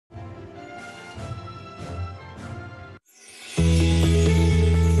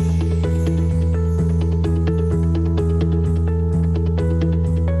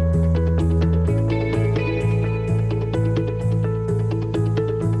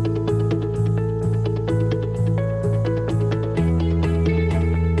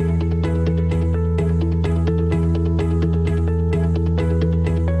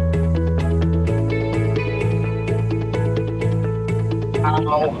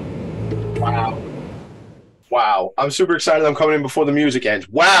Wow. Wow. I'm super excited. I'm coming in before the music ends.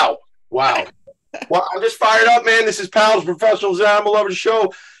 Wow. Wow. Well, I'm just fired up, man. This is Pals Professionals Animal Lovers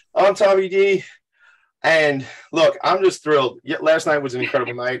Show. I'm Tommy D. And look, I'm just thrilled. Last night was an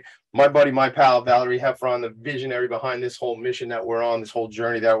incredible night. My buddy, my pal, Valerie Heffron, the visionary behind this whole mission that we're on, this whole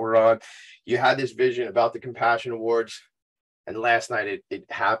journey that we're on. You had this vision about the Compassion Awards. And last night it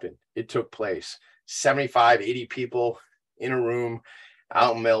happened. It took place. 75, 80 people in a room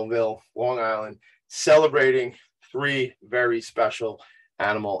out in Melville, Long Island, celebrating three very special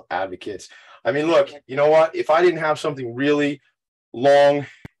animal advocates. I mean, look, you know what? If I didn't have something really long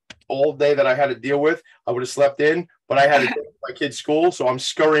all day that I had to deal with, I would have slept in, but I had to go to my kid's school. So I'm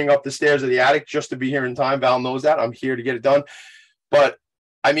scurrying up the stairs of the attic just to be here in time. Val knows that. I'm here to get it done. But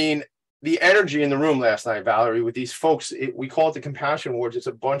I mean, the energy in the room last night, Valerie, with these folks, we call it the Compassion Awards. It's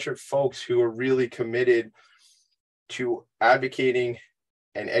a bunch of folks who are really committed to advocating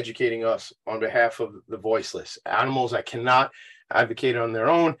and educating us on behalf of the voiceless, animals that cannot advocate on their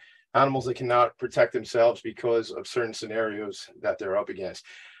own, animals that cannot protect themselves because of certain scenarios that they're up against.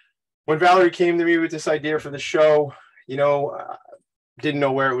 When Valerie came to me with this idea for the show, didn't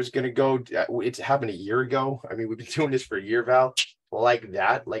know where it was going to go. It's happened a year ago. I mean, we've been doing this for a year, Val. Like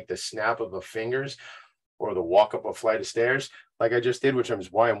that, like the snap of a fingers or the walk up a flight of stairs, like I just did, which is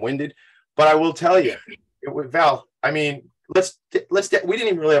why I'm winded. But I will tell you, Val, I mean, we didn't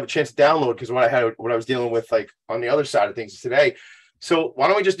even really have a chance to download because what I was dealing with, like on the other side of things today. So why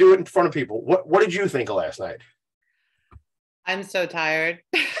don't we just do it in front of people? What did you think of last night? I'm so tired.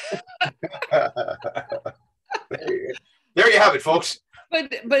 There you have it, folks.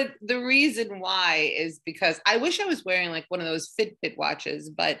 But the reason why is because I wish I was wearing like one of those Fitbit watches,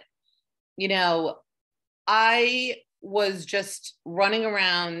 but I was just running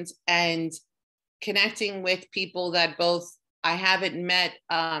around and connecting with people that both I haven't met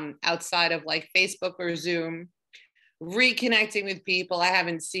outside of like Facebook or Zoom, reconnecting with people I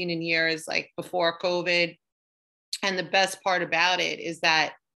haven't seen in years, like before COVID. And the best part about it is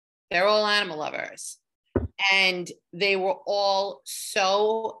that they're all animal lovers. And they were all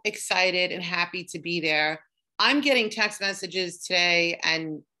so excited and happy to be there. I'm getting text messages today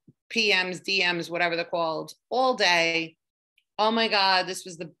and PMs, DMs, whatever they're called, all day. Oh my God, this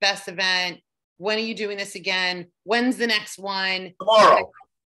was the best event. When are you doing this again? When's the next one? Tomorrow.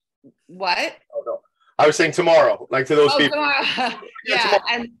 What? Oh, no. I was saying tomorrow, like to those people. Yeah, tomorrow.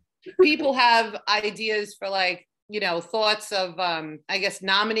 And people have ideas for like, thoughts of, I guess,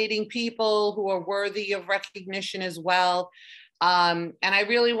 nominating people who are worthy of recognition as well. And I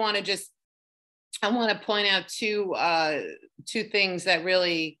really want to point out two things that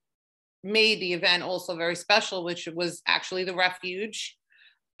really made the event also very special, which was actually the refuge.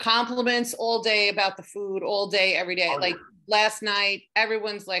 Compliments all day about the food, all day, every day. Like last night,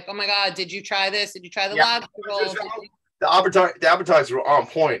 everyone's like, oh my God, did you try this? Did you try the lobster roll? The appetizers were on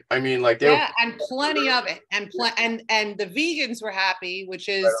point. I mean, like and plenty of it, and the vegans were happy, which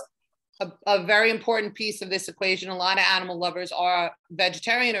is a very important piece of this equation. A lot of animal lovers are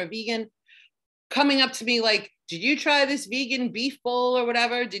vegetarian or vegan, coming up to me like, "Did you try this vegan beef bowl or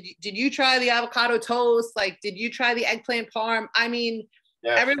whatever? Did you try the avocado toast? Like, did you try the eggplant parm?" I mean,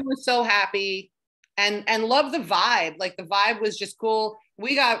 everyone was so happy and loved the vibe. Like the vibe was just cool.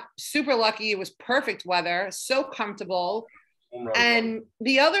 We got super lucky. It was perfect weather, so comfortable. And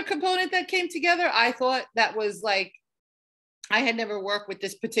the other component that came together, I thought that was like, I had never worked with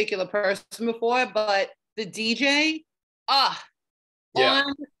this particular person before, but the DJ, on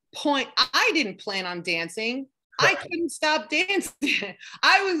point. I didn't plan on dancing. I couldn't stop dancing.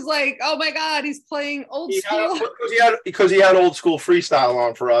 I was like, oh my God, he's playing old school. Because he had old school freestyle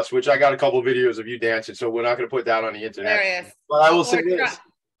on for us, which I got a couple of videos of you dancing, so we're not going to put that on the internet. Hilarious. But I will say this.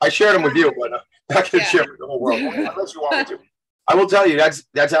 I shared them with you, but I'm not going to share with the whole world, unless you want me to. I will tell you,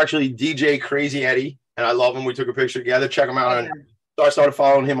 that's actually DJ Crazy Eddie, and I love him. We took a picture together. Check him out. So I started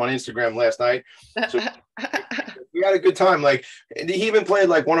following him on Instagram last night. So we had a good time. Like he even played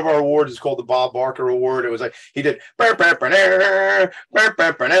like one of our awards is called the Bob Barker Award. It was like he did soundtrack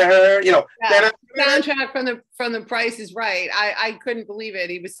from the Price is Right. I couldn't believe it.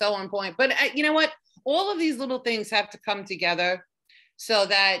 He was so on point. But you know what? All of these little things have to come together so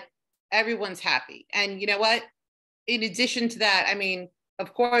that everyone's happy. And you know what? In addition to that, I mean,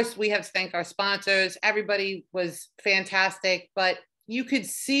 of course, we have to thank our sponsors. Everybody was fantastic, but you could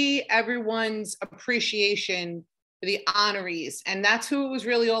see everyone's appreciation for the honorees. And that's who it was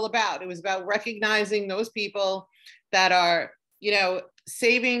really all about. It was about recognizing those people that are,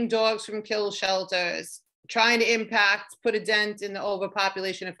 saving dogs from kill shelters, trying to put a dent in the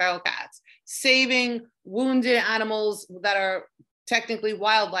overpopulation of feral cats, saving wounded animals that are technically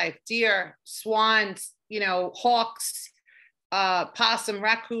wildlife, deer, swans, hawks, possum,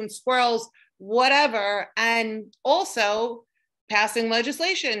 raccoon, squirrels, whatever. And also passing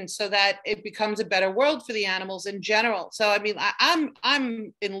legislation so that it becomes a better world for the animals in general. So, I mean,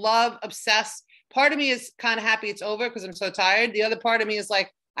 I'm in love, obsessed. Part of me is kind of happy it's over because I'm so tired. The other part of me is like,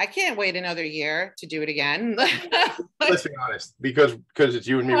 I can't wait another year to do it again. Let's be honest, because it's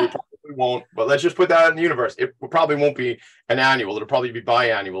you and me, we probably won't. But let's just put that in the universe. It probably won't be an annual. It'll probably be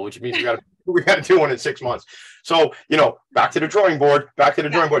biannual, which means we got to do one in 6 months. So back to the drawing board. Back to the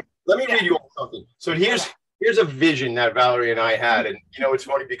drawing board. Let me read you all something. So here's a vision that Valerie and I had, and it's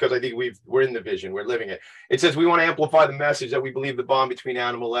funny because I think we're in the vision, we're living it. It says we want to amplify the message that we believe the bond between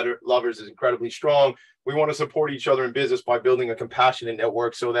animal lovers is incredibly strong. We want to support each other in business by building a compassionate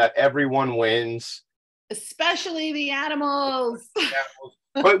network so that everyone wins, especially the animals.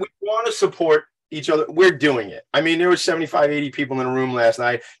 But we want to support each other. We're doing it. I mean, there were 75, 80 people in a room last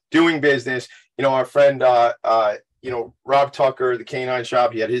night doing business. Our friend Rob Tucker, the Canine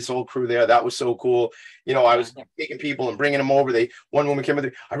Shop, he had his whole crew there. That was so cool. I was taking people and bringing them over. One woman came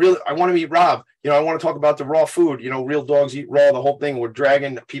in. I want to meet Rob. I want to talk about the raw food. Real dogs eat raw. The whole thing. We're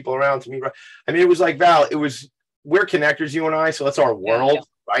dragging people around to meet. I mean, it was like Val. We're connectors, you and I. So that's our world,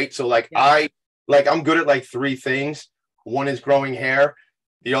 right? So I'm good at like three things. One is growing hair.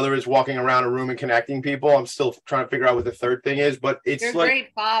 The other is walking around a room and connecting people. I'm still trying to figure out what the third thing is, but it's You're a great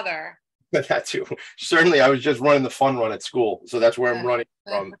father. That too. Certainly, I was just running the fun run at school, so that's where I'm running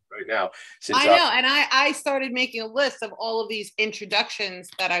from right now. I know, and I started making a list of all of these introductions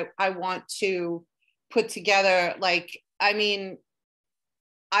that I want to put together. Like, I mean,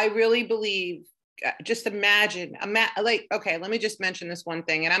 I really believe. Just imagine. Okay, let me just mention this one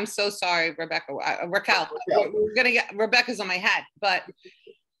thing, and I'm so sorry, Raquel. We're gonna get Rebecca's on my head, but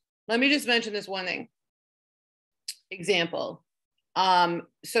let me just mention this one thing. Example.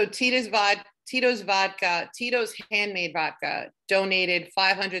 So Tito's Handmade Vodka donated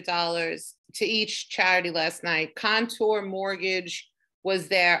 $500 to each charity last night. Contour Mortgage was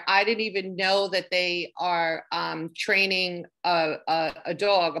there. I didn't even know that they are training a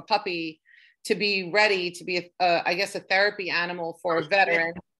dog, a puppy, to be ready to be, I guess, a therapy animal for a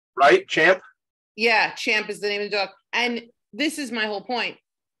veteran. Right, Champ? Yeah, Champ is the name of the dog. And this is my whole point.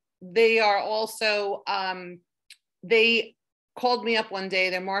 They are also, they called me up one day,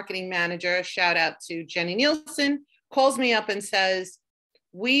 their marketing manager, shout out to Jenny Nielsen, calls me up and says,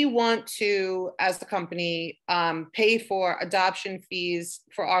 we want to, as the company, pay for adoption fees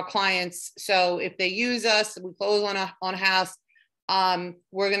for our clients. So if they use us, we close on a house,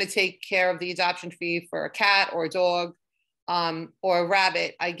 we're going to take care of the adoption fee for a cat or a dog or a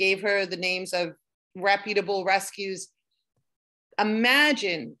rabbit. I gave her the names of reputable rescues.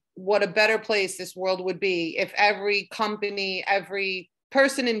 Imagine what a better place this world would be if every company, every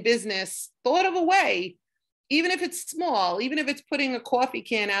person in business thought of a way, even if it's small, even if it's putting a coffee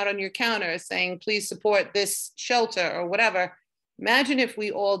can out on your counter saying, please support this shelter or whatever. Imagine if we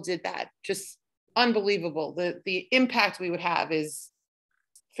all did that. Just unbelievable. The impact we would have is,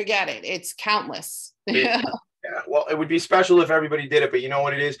 forget it. It's countless. Yeah, well, it would be special if everybody did it, but you know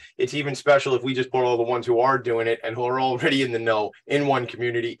what it is? It's even special if we just put all the ones who are doing it and who are already in the know, in one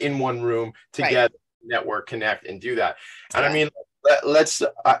community, in one room, together, network, connect, and do that. And I mean,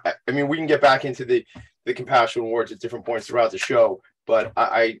 I mean, we can get back into the compassion awards at different points throughout the show, but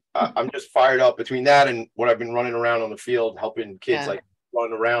I'm just fired up between that and what I've been running around on the field, helping kids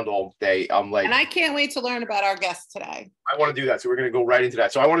running around all day. I'm like, and I can't wait to learn about our guest today. I want to do that. So we're going to go right into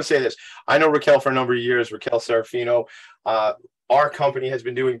that. So I want to say this. I know Raquel for a number of years, Raquel Serafino. Our company has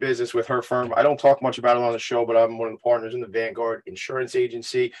been doing business with her firm. I don't talk much about it on the show, but I'm one of the partners in the Vanguard Insurance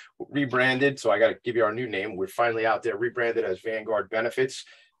Agency, rebranded. So I got to give you our new name. We're finally out there, rebranded as Vanguard Benefits.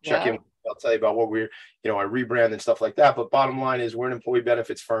 Check in. I'll tell you about what I rebrand and stuff like that. But bottom line is we're an employee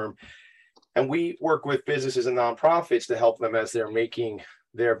benefits firm. And we work with businesses and nonprofits to help them as they're making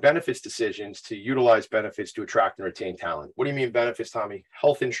their benefits decisions to utilize benefits to attract and retain talent. What do you mean benefits, Tommy?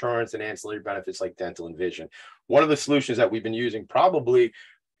 Health insurance and ancillary benefits like dental and vision. One of the solutions that we've been using probably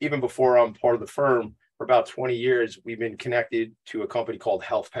even before I'm part of the firm for about 20 years, we've been connected to a company called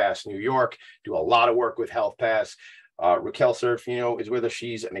Health Pass New York, do a lot of work with Health Pass. Raquel Serafino is with us.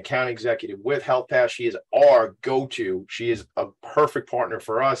 She's an account executive with Health Pass. She is our go-to. She is a perfect partner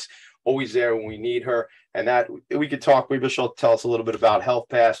for us, always there when we need her. And that we could talk, maybe she'll tell us a little bit about Health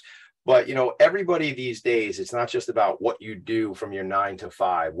Pass. But, everybody these days, it's not just about what you do from your 9 to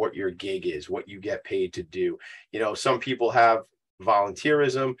 5, what your gig is, what you get paid to do. Some people have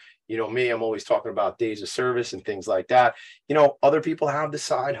volunteerism. Me, I'm always talking about days of service and things like that. Other people have the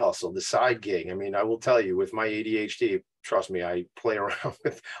side hustle, the side gig. I mean, I will tell you with my ADHD, trust me, I play around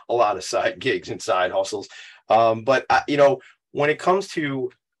with a lot of side gigs and side hustles. But when it comes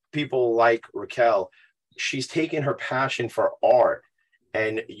to people like Raquel, she's taken her passion for art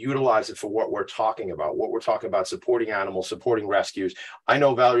and utilize it for what we're talking about. What we're talking about, supporting animals, supporting rescues. I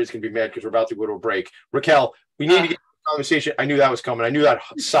know Valerie's going to be mad because we're about to go to a break. Raquel, we need to get a conversation. I knew that was coming. I knew that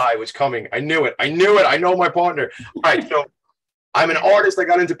sigh was coming. I knew it. I know my partner. All right, so I'm an artist. I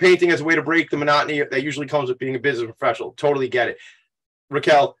got into painting as a way to break the monotony that usually comes with being a business professional. Totally get it.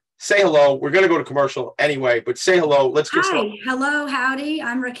 Raquel, say hello. We're going to go to commercial anyway, but say hello. Let's get started. Hello, howdy.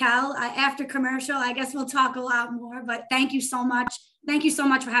 I'm Raquel. After commercial, I guess we'll talk a lot more, but thank you so much. Thank you so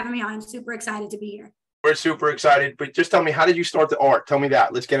much for having me on. I'm super excited to be here. We're super excited, but just tell me, how did you start the art? Tell me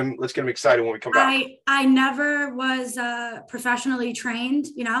that. Let's get them excited when we come back. I never was professionally trained.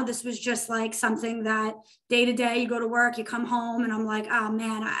 This was just like something that day to day, you go to work, you come home, and I'm like, oh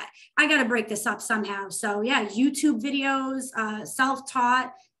man, I got to break this up somehow. So yeah, YouTube videos,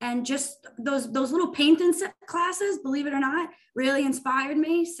 self-taught, and just those little painting classes, believe it or not, really inspired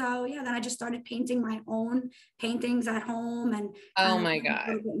me. So yeah, then I just started painting my own paintings at home, and oh my God,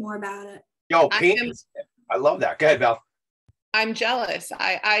 a little bit more about it. Yo, painting. I love that. Go ahead, Val. I'm jealous.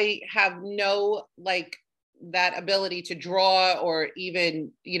 I have no that ability to draw or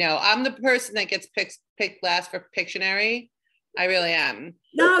even, I'm the person that gets picked last for Pictionary. I really am.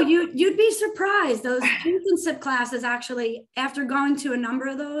 No, you'd be surprised. Those paint and sip classes, actually, after going to a number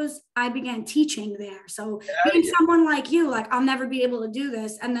of those, I began teaching there. So being someone like you, I'll never be able to do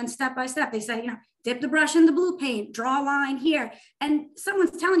this. And then step by step, they say, dip the brush in the blue paint, draw a line here. And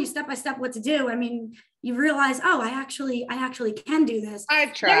someone's telling you step by step what to do. I mean, you realize, I actually can do this.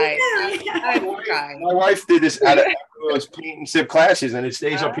 I've tried. I've tried. My wife did this at those paint and sip classes, and it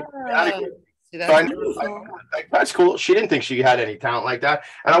stays up here. That's cool. She didn't think she had any talent like that.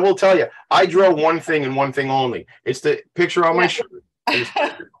 And I will tell you, I draw one thing and one thing only. It's the picture on my shirt.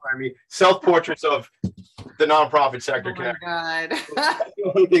 Self-portraits of the nonprofit sector. Oh my God. That's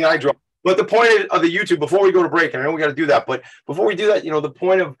the only thing I draw. But the point of the YouTube, before we go to break, and I know we got to do that, but before we do that, the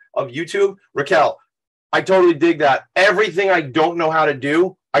point of YouTube, Raquel, I totally dig that. Everything I don't know how to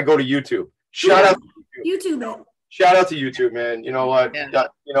do, I go to YouTube. Shout out to YouTube. Shout out to YouTube, man. You know what? Yeah.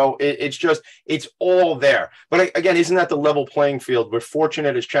 It's all there. But again, isn't that the level playing field? We're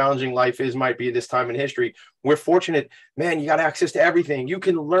fortunate, as challenging life might be this time in history. We're fortunate, man, you got access to everything. You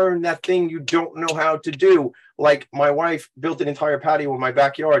can learn that thing you don't know how to do. Like my wife built an entire patio in my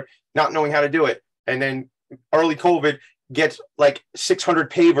backyard, not knowing how to do it. And then early COVID gets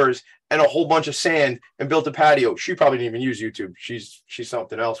 600 pavers and a whole bunch of sand and built a patio. She probably didn't even use YouTube. She's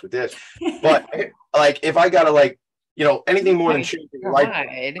something else with this. But if I gotta anything more than shaping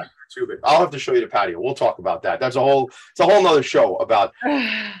YouTube, I'll have to show you the patio. We'll talk about that. It's a whole nother show about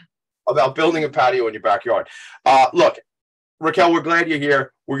building a patio in your backyard. Look, Raquel, we're glad you're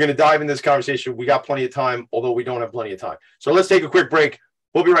here. We're going to dive into this conversation. We got plenty of time, although we don't have plenty of time. So let's take a quick break.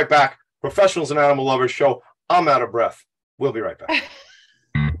 We'll be right back. Professionals and Animal Lovers Show. I'm out of breath. We'll be right back.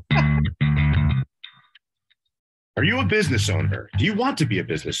 Are you a business owner? Do you want to be a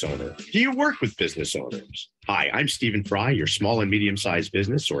business owner? Do you work with business owners? Hi, I'm Stephen Fry, your small and medium-sized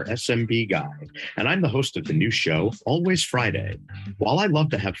business or SMB guy, and I'm the host of the new show, Always Friday. While I love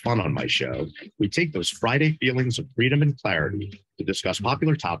to have fun on my show, we take those Friday feelings of freedom and clarity to discuss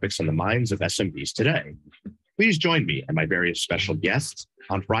popular topics on the minds of SMBs today. Please join me and my various special guests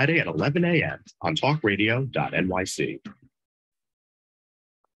on Friday at 11 a.m. on TalkRadio.nyc.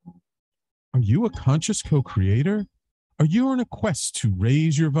 Are you a conscious co-creator? Are you on a quest to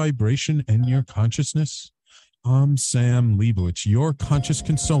raise your vibration and your consciousness? I'm Sam Leibowitz, your conscious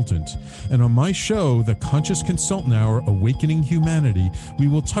consultant. And on my show, The Conscious Consultant Hour, Awakening Humanity, we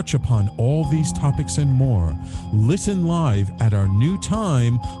will touch upon all these topics and more. Listen live at our new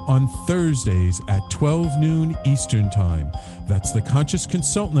time on Thursdays at 12 noon Eastern Time. That's The Conscious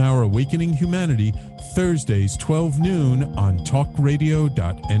Consultant Hour, Awakening Humanity, Thursdays, 12 noon on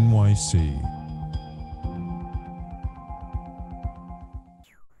TalkRadio.nyc.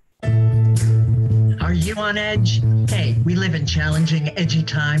 Are you on edge? Hey, we live in challenging, edgy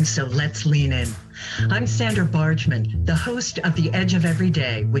times, so let's lean in. I'm Sandra Bargman, the host of The Edge of Every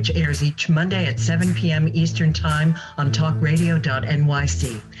Day, which airs each Monday at 7 p.m. Eastern Time on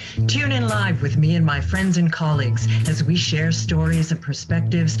TalkRadio.nyc. Tune in live with me and my friends and colleagues as we share stories and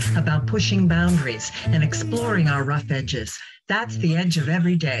perspectives about pushing boundaries and exploring our rough edges. That's The Edge of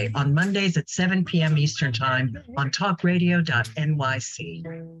Every Day on Mondays at 7 p.m. Eastern Time on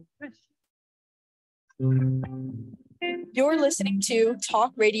TalkRadio.nyc. You're listening to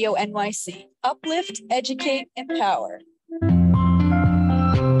Talk Radio NYC. Uplift, educate, empower.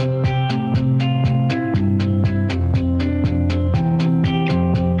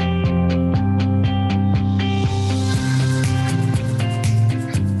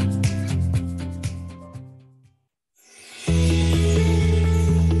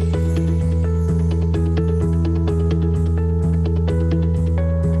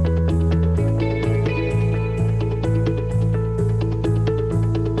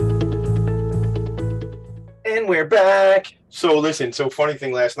 we're back. So listen, so funny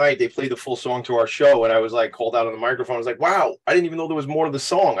thing, last night they played the full song to our show, and I was like called out on the microphone. I was like, wow, I didn't even know there was more to the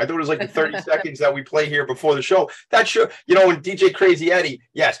song. I thought it was like the 30 seconds that we play here before the show. That show, you know, when DJ Crazy Eddie,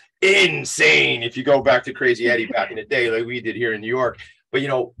 yes, insane. If you go back to Crazy Eddie back in the day, like we did here in New York. But you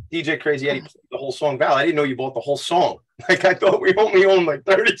know, DJ Crazy Eddie played the whole song. Val, I didn't know you bought the whole song. Like I thought we only owned like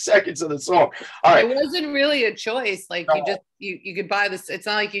 30 seconds of the song. All right. It wasn't really a choice. Like you could buy this. It's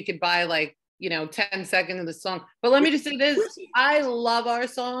not like you could buy like, you know, 10 seconds of the song. But let me just say this. I love our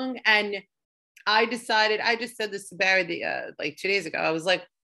song. And I just said this to Barry like 2 days ago. I was like,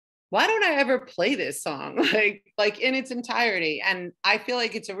 why don't I ever play this song? like in its entirety. And I feel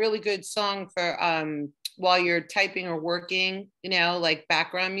like it's a really good song for while you're typing or working, you know, like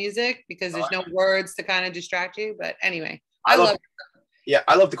background music, because there's no words to kind of distract you. But anyway, I love it. Yeah,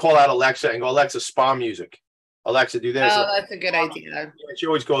 I love to call out Alexa and go, Alexa, spa music. Alexa, do this. Oh, that's a good idea. She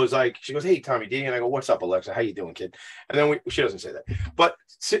always goes like, she goes, hey, Tommy D. And I go, what's up, Alexa? How you doing, kid? And then she doesn't say that. But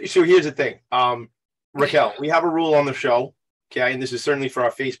so here's the thing. Raquel, we have a rule on the show. Okay. And this is certainly for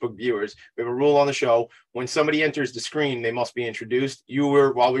our Facebook viewers. We have a rule on the show. When somebody enters the screen, they must be introduced.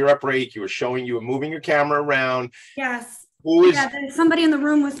 While we were at break, you were moving your camera around. Yes. There's somebody in the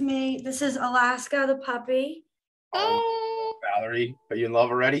room with me. This is Alaska, the puppy. Oh, Valerie, are you in love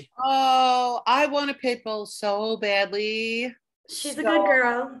already? Oh, I want a pit bull so badly. She's a good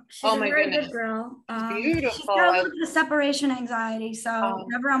girl. She's a very good girl. Beautiful. She's got a little bit of separation anxiety. So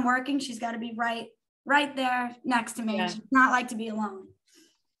whenever I'm working, she's got to be right there next to me. Yeah. She does not like to be alone.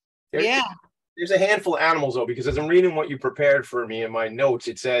 There's a handful of animals though, because as I'm reading what you prepared for me in my notes,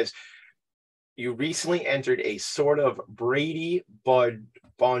 it says you recently entered a sort of Brady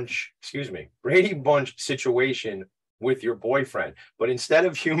Bunch situation with your boyfriend, but instead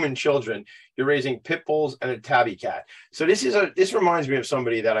of human children, you're raising pit bulls and a tabby cat. So this reminds me of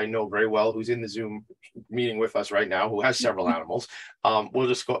somebody that I know very well who's in the Zoom meeting with us right now, who has several animals. We'll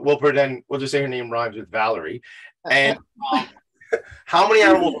just say her name rhymes with Valerie. And how many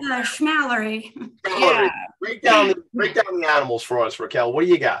animals? Schmallery. Yeah. Break down the animals for us, Raquel. What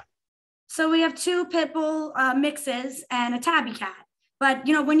do you got? So we have 2 pit bull mixes and a tabby cat. But,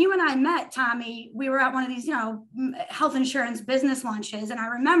 you know, when you and I met, Tommy, we were at one of these, you know, health insurance business lunches. And I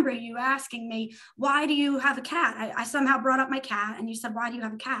remember you asking me, why do you have a cat? I somehow brought up my cat. And you said, why do you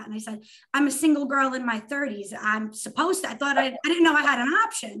have a cat? And I said, I'm a single girl in my 30s. I'm supposed to. I didn't know I had an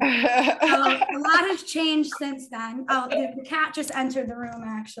option. So a lot has changed since then. Oh, the cat just entered the room,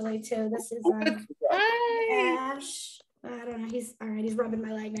 actually, too. This is Ash. I don't know. He's all right. He's rubbing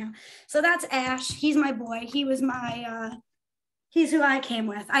my leg now. So that's Ash. He's my boy. He was my... He's who I came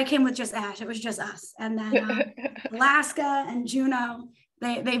with. I came with just Ash. It was just us. And then Alaska and Juno,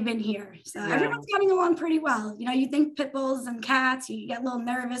 they've been here. So everyone's getting along pretty well. You know, you think pit bulls and cats, you get a little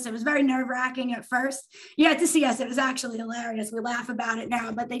nervous. It was very nerve-wracking at first. You had to see us. It was actually hilarious. We laugh about it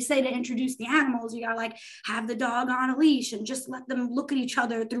now. But they say to introduce the animals, you got to like have the dog on a leash and just let them look at each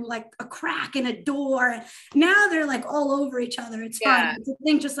other through like a crack in a door. Now they're like all over each other. It's fun. I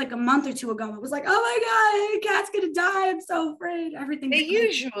think just like a month or two ago, it was like, oh my God, cat's going to die. I'm so afraid. Everything. They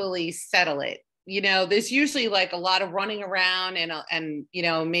usually settle it. You know, there's usually like a lot of running around and you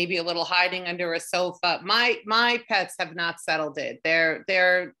know, maybe a little hiding under a sofa. My pets have not settled it.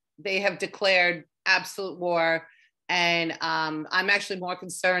 They have declared absolute war. And I'm actually more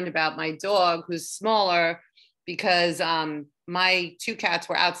concerned about my dog, who's smaller, because my 2 cats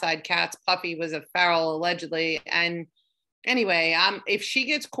were outside cats. Puppy was a feral, allegedly. And anyway, if she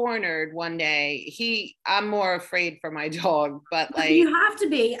gets cornered one day, I'm more afraid for my dog. But like, you have to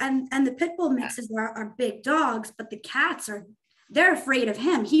be, and the pit bull mixes are big dogs, but the cats they're afraid of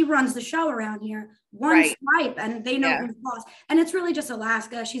him. He runs the show around here. One swipe, and they know who's boss. And it's really just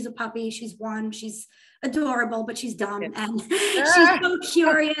Alaska. She's a puppy. She's she's adorable, but she's dumb and she's so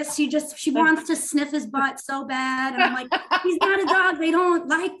curious. She wants to sniff his butt so bad, and I'm like, he's not a dog. They don't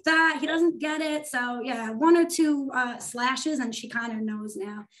like that. He doesn't get it. So yeah, 1 or 2 slashes, and she kind of knows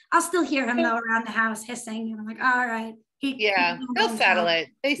now. I'll still hear him though around the house hissing, and I'm like, all right. They'll settle it.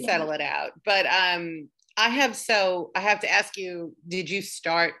 They settle it out. But I have to ask you, did you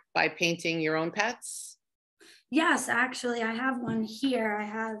start by painting your own pets? Yes, actually, I have one here. I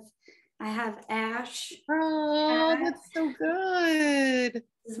have Ash. Oh, that's so good.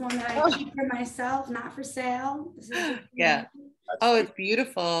 This is one that I keep for myself, not for sale. Oh, it's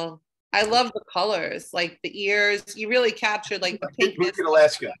beautiful. I love the colors, like the ears. You really captured like the pinkness. Look at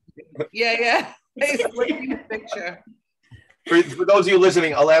Alaska. Yeah. Looking at the picture. For those of you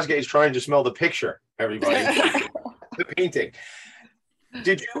listening, Alaska is trying to smell the picture, everybody. The painting.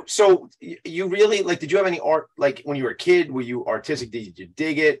 Did you, so you really, like, did you have any art, like when you were a kid, were you artistic? Did you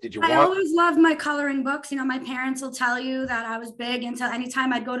dig it? Did you I want? always loved my coloring books. You know, my parents will tell you that I was big into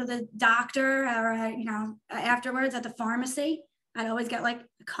anytime I'd go to the doctor or, afterwards at the pharmacy, I'd always get like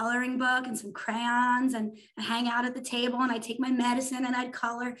a coloring book and some crayons and hang out at the table and I'd take my medicine and I'd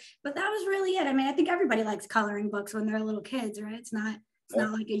color. But that was really it. I mean, I think everybody likes coloring books when they're little kids, right? It's not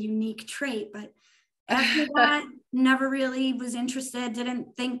like a unique trait, but after that, never really was interested,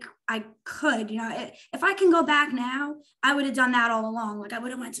 didn't think I could. You know, if I can go back now, I would have done that all along. Like I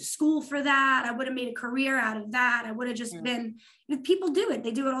would have went to school for that. I would have made a career out of that. I would have just been, people do it.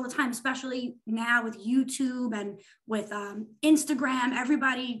 They do it all the time, especially now with YouTube and with Instagram.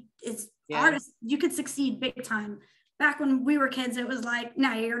 Everybody is artists. You could succeed big time. Back when we were kids, it was like,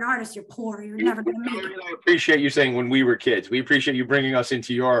 no, you're an artist, you're poor, you're never going to make it. I appreciate you saying when we were kids. We appreciate you bringing us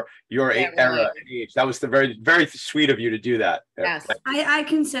into your era and age. That was the very, very sweet of you to do that. Yes, I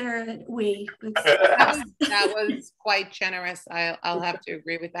consider it we. That was quite generous. I'll have to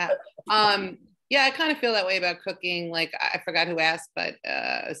agree with that. Yeah, I kind of feel that way about cooking. Like I forgot who asked, but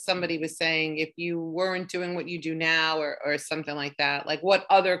somebody was saying if you weren't doing what you do now or something like that, like what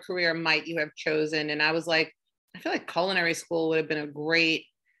other career might you have chosen? And I was like, I feel like culinary school would have been a great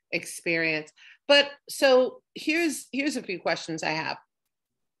experience. But so here's a few questions I have.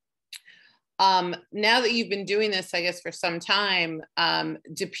 Now that you've been doing this, I guess, for some time,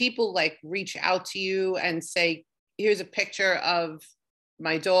 do people like reach out to you and say, here's a picture of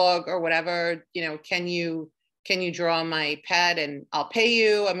my dog or whatever, you know, can you draw my pet and I'll pay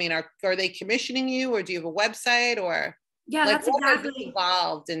you? I mean, are they commissioning you or do you have a website or like, that's exactly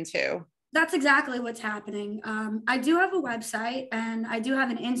evolved into? That's exactly what's happening. I do have a website and I do have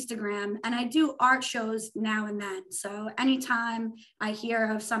an Instagram and I do art shows now and then. So anytime I hear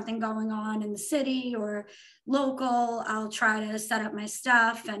of something going on in the city or local, I'll try to set up my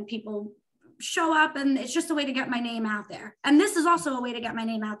stuff and people show up and it's just a way to get my name out there. And this is also a way to get my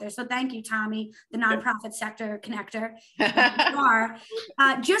name out there. So thank you, Tommy, the nonprofit sector connector.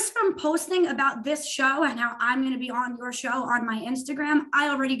 Just from posting about this show and how I'm going to be on your show on my Instagram, I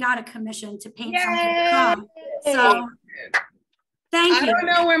already got a commission to paint something. So thank you. I don't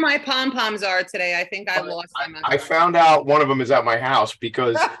know where my pom-poms are today. I think I lost them. I found out one of them is at my house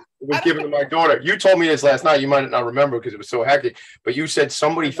because it was given to my daughter. You told me this last night. You might not remember because it was so hectic, but you said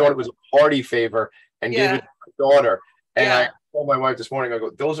somebody thought it was a party favor and gave it to my daughter. And I told my wife this morning, I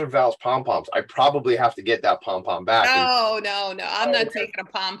go, those are Val's pom-poms. I probably have to get that pom-pom back. No. I'm not taking a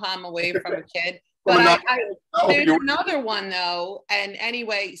pom-pom away from a kid. But there's another one though. And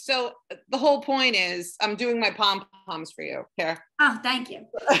anyway, so the whole point is I'm doing my pom-poms for you here. Oh, thank you.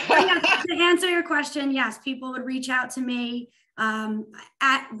 Yes, to answer your question, yes, people would reach out to me.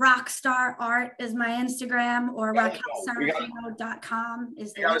 At Rockstar Art is my Instagram or RaquelSerafino.com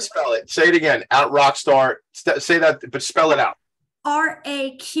is the. You gotta spell it. Say it again. At Rockstar. Say that, but spell it out.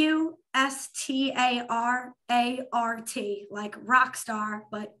 RAQSTARART, like Rockstar,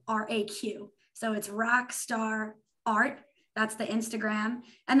 but RAQ. So it's Rockstar Art. That's the Instagram.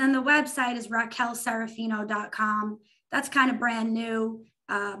 And then the website is RaquelSerafino.com. That's kind of brand new,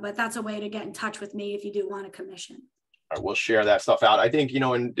 but that's a way to get in touch with me if you do want a commission. All right, we'll share that stuff out. I think,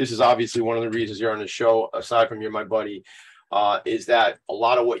 and this is obviously one of the reasons you're on the show, aside from you're my buddy, is that a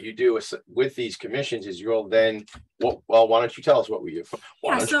lot of what you do with these commissions is you'll then, well, why don't you tell us what we do?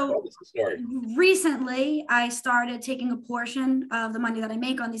 So recently I started taking a portion of the money that I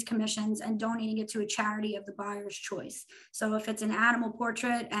make on these commissions and donating it to a charity of the buyer's choice. So if it's an animal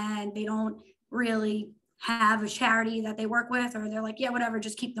portrait and they don't really have a charity that they work with, or they're like, yeah, whatever,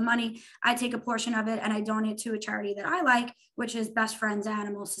 just keep the money, I take a portion of it and I donate to a charity that I like, which is Best Friends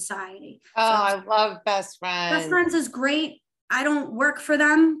Animal Society. Oh, so, I love Best Friends. Best Friends is great. I don't work for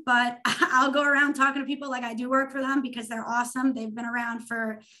them, but I'll go around talking to people like I do work for them because they're awesome. They've been around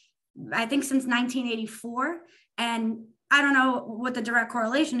for, I think, since 1984. And I don't know what the direct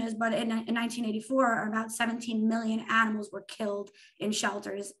correlation is, but in 1984, about 17 million animals were killed in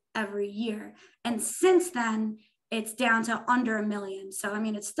shelters every year. And since then, it's down to under 1 million. So, I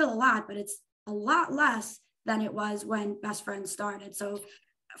mean, it's still a lot, but it's a lot less than it was when Best Friends started. So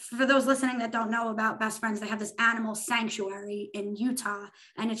for those listening that don't know about Best Friends, they have this animal sanctuary in Utah.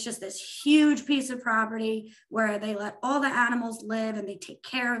 And it's just this huge piece of property where they let all the animals live and they take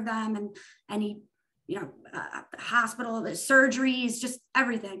care of them and any hospital, the surgeries, just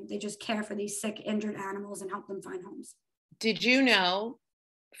everything. They just care for these sick, injured animals and help them find homes. Did you know,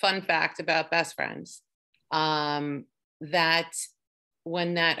 fun fact about Best Friends, that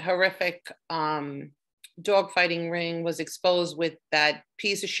when that horrific dogfighting ring was exposed with that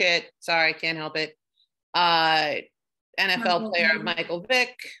piece of shit, sorry, I can't help it, NFL player Michael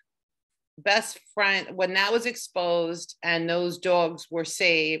Vick, best friend, when that was exposed and those dogs were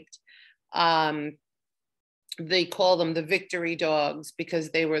saved, they call them the victory dogs because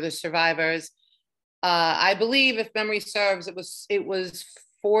they were the survivors. I believe, if memory serves, it was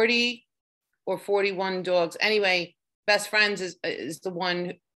 40 or 41 dogs. Anyway, Best Friends is the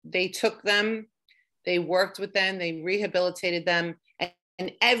one. They took them, they worked with them, they rehabilitated them,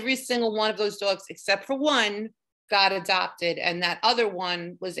 and every single one of those dogs, except for one, got adopted, and that other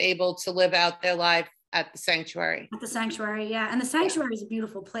one was able to live out their life at the sanctuary. At the sanctuary, yeah. And the sanctuary is a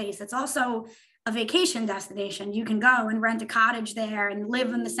beautiful place. It's also a vacation destination. You can go and rent a cottage there and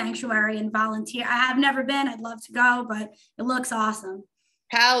live in the sanctuary and volunteer. I have never been. I'd love to go, but it looks awesome.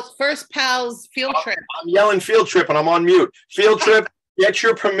 First Pals field trip. I'm yelling field trip and I'm on mute. Field trip, get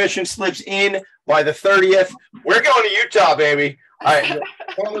your permission slips in by the 30th. We're going to Utah, baby. All right,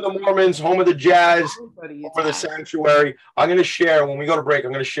 home of the Mormons, home of the Jazz, home of the Sanctuary. I'm going to share, when we go to break,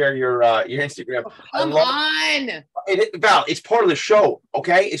 I'm going to share your Instagram. Come on. Val, it's part of the show,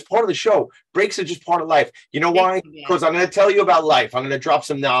 okay? It's part of the show. Breaks are just part of life. You know why? Because I'm going to tell you about life. I'm going to drop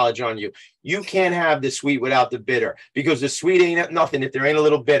some knowledge on you. You can't have the sweet without the bitter, because the sweet ain't nothing if there ain't a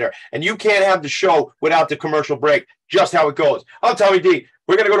little bitter. And you can't have the show without the commercial break. Just how it goes. I'm Tommy D.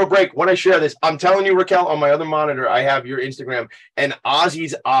 We're going to go to a break. When I share this, I'm telling you, Raquel, on my other monitor, I have your Instagram, and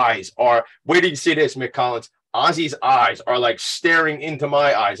Ozzy's eyes are, wait till you see this, Mick Collins. Ozzy's eyes are like staring into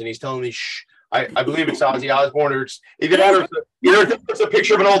my eyes, and he's telling me, shh. I believe it's Ozzy Osbourne, or it's either that or it's a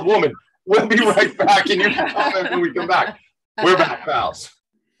picture of an old woman. We'll be right back, and you can comment when we come back. We're back, pals.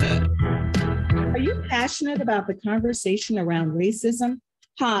 Are you passionate about the conversation around racism?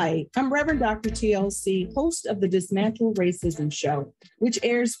 Hi, I'm Reverend Dr. TLC, host of the Dismantle Racism Show, which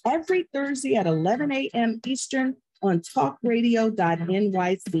airs every Thursday at 11 a.m. Eastern on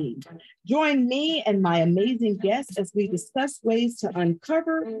TalkRadio.nyc. Join me and my amazing guests as we discuss ways to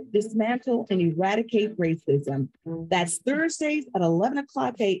uncover, dismantle, and eradicate racism. That's Thursdays at 11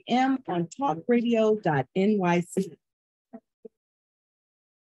 o'clock a.m. on TalkRadio.nyc.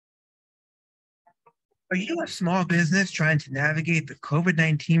 Are you a small business trying to navigate the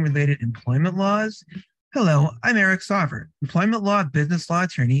COVID-19 related employment laws? Hello, I'm Eric Sauver, employment law, business law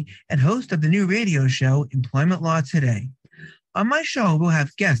attorney, and host of the new radio show, Employment Law Today. On my show, we'll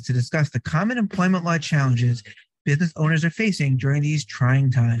have guests to discuss the common employment law challenges business owners are facing during these trying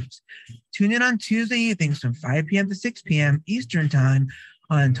times. Tune in on Tuesday evenings from 5 p.m. to 6 p.m. Eastern Time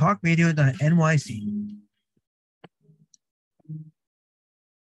on TalkRadio.nyc.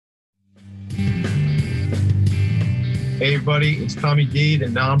 Hey everybody, it's Tommy D, the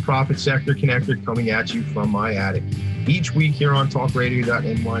nonprofit sector connector, coming at you from my attic. Each week here on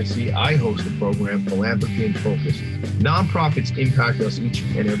TalkRadio.nyc, I host the program Philanthropy in Focus. Nonprofits impact us each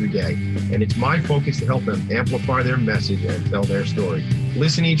and every day, and it's my focus to help them amplify their message and tell their story.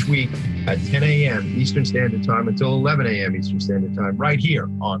 Listen each week at 10 a.m. Eastern Standard Time until 11 a.m. Eastern Standard Time, right here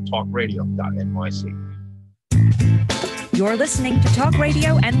on TalkRadio.nyc. You're listening to Talk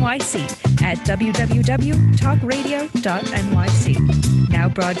Radio NYC at www.talkradio.nyc. Now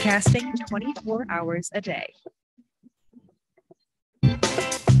broadcasting 24 hours a day.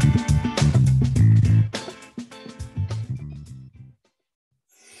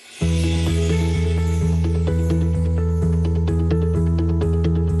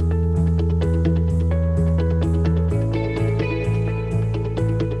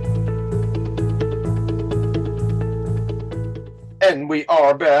 And we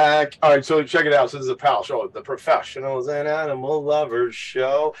are back. All right, so check it out. So this is a pal show, the Professionals and Animal Lovers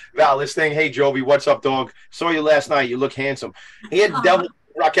Show. Val, this thing. Hey, Jovi, what's up, dog? Saw you last night. You look handsome. He had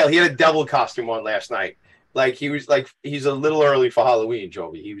Raquel. He had a devil costume on last night. Like he's a little early for Halloween,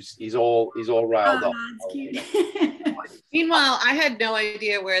 Jovi. He's all riled up. That's cute. Meanwhile, I had no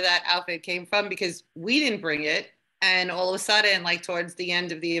idea where that outfit came from because we didn't bring it. And all of a sudden, like towards the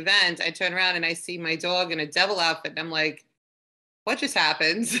end of the event, I turn around and I see my dog in a devil outfit, and I'm like, what just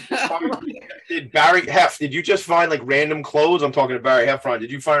happened? Did Barry Hef, did you just find like random clothes? I'm talking to Barry Heffron.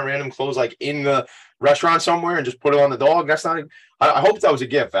 Did you find random clothes like in the restaurant somewhere and just put it on the dog? That's not, I hope that was a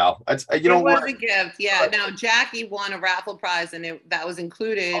gift, Val. It was a gift, yeah. Now, Jackie won a raffle prize and that was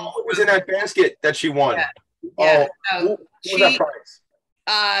included. Oh, it was in that basket that she won. Yeah. Oh, what was that prize?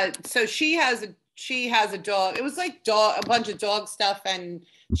 So she has a dog. It was like a bunch of dog stuff, and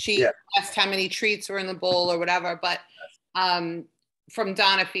she asked how many treats were in the bowl or whatever. But from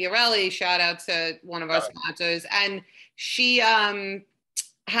Donna Fiorelli, shout out to one of our sponsors, and she had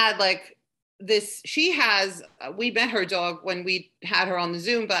like this. We met her dog when we had her on the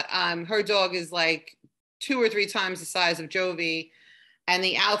Zoom, but her dog is like 2 or 3 times the size of Jovi, and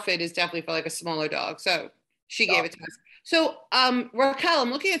the outfit is definitely for like a smaller dog. So She gave it to us. So, Raquel,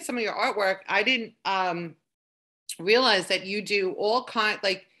 I'm looking at some of your artwork. I didn't realize that you do all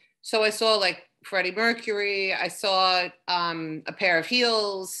so I saw like Freddie Mercury. I saw a pair of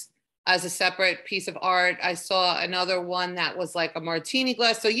heels as a separate piece of art. I saw another one that was like a martini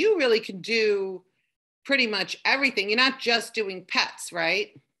glass. So you really can do pretty much everything. You're not just doing pets, right?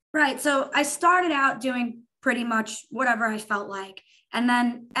 Right. So I started out doing pretty much whatever I felt like. And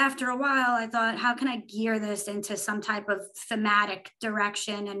then after a while, I thought, how can I gear this into some type of thematic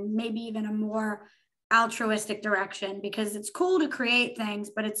direction and maybe even a more altruistic direction? Because it's cool to create things,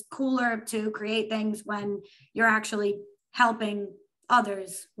 but it's cooler to create things when you're actually helping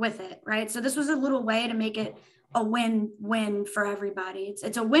others with it, right? So this was a little way to make it a win-win for everybody.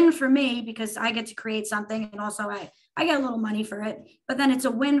 It's a win for me because I get to create something, and also I get a little money for it, but then it's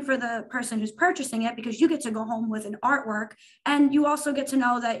a win for the person who's purchasing it because you get to go home with an artwork, and you also get to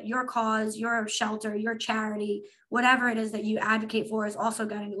know that your cause, your shelter, your charity, whatever it is that you advocate for is also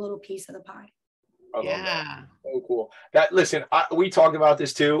getting a little piece of the pie. I love that. So cool. Listen, we talked about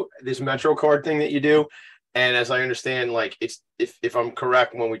this too, this Metro card thing that you do. And as I understand, like it's, if I'm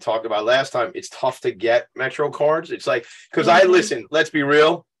correct, when we talked about last time, it's tough to get Metro cards. It's like, because listen, let's be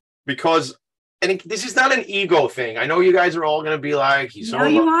real, because and this is not an ego thing. I know you guys are all going to be like, you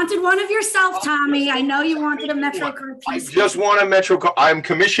wanted one of yourself, Tommy. I know you wanted a Metro card piece. I just want a Metro card. I'm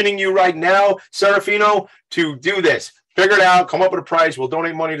commissioning you right now, Serafino, to do this. Figure it out, come up with a price. We'll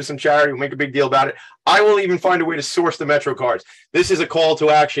donate money to some charity. We'll make a big deal about it. I will even find a way to source the Metro cards. This is a call to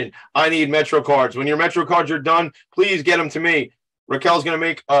action. I need Metro cards. When your Metro cards are done, please get them to me. Raquel's going to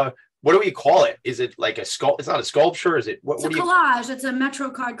make what do we call it? Is it like a sculpt? It's not a sculpture. Is it? It's a collage. It's a Metro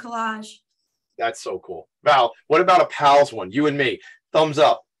card collage. That's so cool. Val, what about a pals one? You and me. Thumbs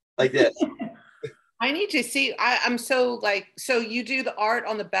up like this. I need to see. I'm so you do the art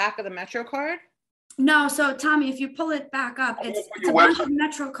on the back of the Metro card? No, so Tommy, if you pull it back up, it's a bunch of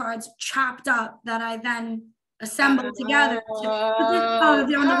Metro cards chopped up that I then assembled together. They're on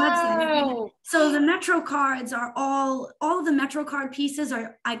the website. So the Metro cards are all of the Metro card pieces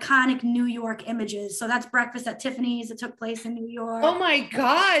are iconic New York images. So that's Breakfast at Tiffany's. It took place in New York. Oh my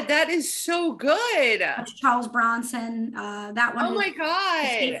God, that is so good. That's Charles Bronson. That one. Oh my God.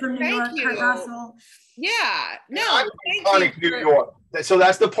 Escape from New York, Kurt Russell. Yeah. No. Iconic New York. So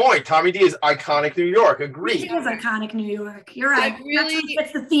that's the point. Tommy D is iconic New York. Agreed. It is iconic New York. You're right. Really,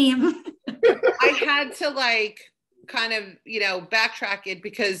 that's the theme. I had to kind of, backtrack it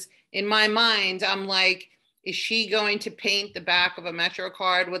because in my mind, I'm like, is she going to paint the back of a Metro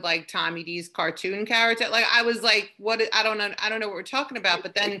card with like Tommy D's cartoon character? Like, I was like, what? I don't know what we're talking about.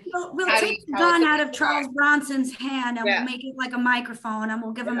 But then we'll take the gun out of Charles Bronson's hand and we'll make it like a microphone and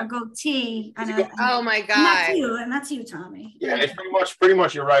we'll give him a goatee. Oh my God. And that's you, Tommy. Yeah, it's pretty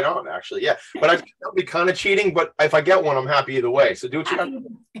much you're right on, actually. Yeah. But I'll be kind of cheating, but if I get one, I'm happy either way. So do what you got.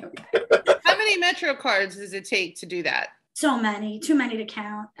 How many Metro cards does it take to do that? So many, too many to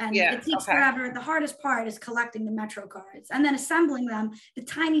count. And it takes forever. The hardest part is collecting the Metro cards and then assembling them, the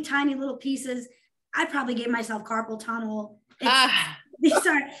tiny, tiny little pieces. I probably gave myself carpal tunnel.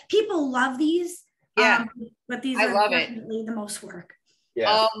 People love these. Yeah. But these are definitely the most work. Yeah.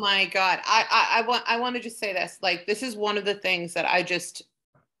 Oh my God. I want to just say this. Like, this is one of the things that I just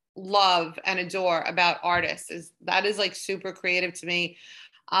love and adore about artists is like super creative to me.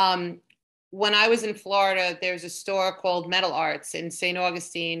 When I was in Florida, there's a store called Metal Arts in St.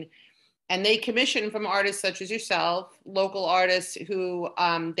 Augustine, and they commission from artists such as yourself, local artists who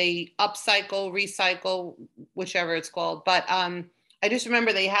they upcycle, recycle, whichever it's called. But I just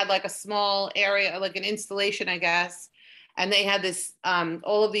remember they had like a small area, like an installation, I guess, and they had this,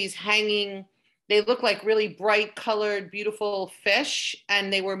 all of these hanging, they look like really bright colored, beautiful fish,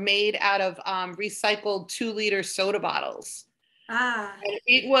 and they were made out of recycled 2-liter soda bottles. And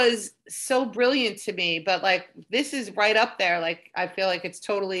it was so brilliant to me, but like, this is right up there. Like, I feel like it's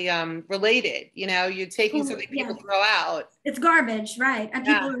totally related. You're taking something people throw out. It's garbage, right? And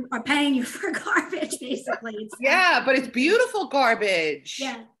people are paying you for garbage, basically. But it's beautiful garbage.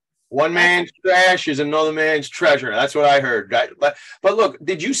 Yeah. One man's trash is another man's treasure. That's what I heard. But look,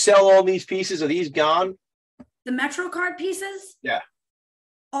 did you sell all these pieces? Are these gone? The Metro card pieces? Yeah.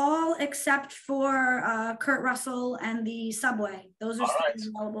 All except for Kurt Russell and the Subway. Those are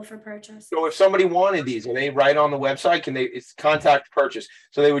still available for purchase. So if somebody wanted these, are they right on the website? It's contact purchase.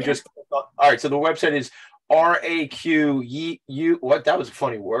 So they would just, all right. So the website is RAQU, what? That was a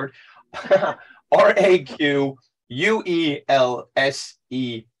funny word. RAQUELSE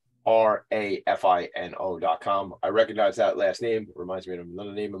RAFINO.com. I recognize that last name. It reminds me of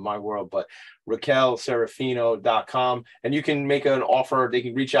another name in my world, but RaquelSerafino.com. And you can make an offer. They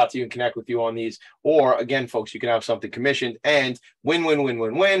can reach out to you and connect with you on these. Or again, folks, you can have something commissioned and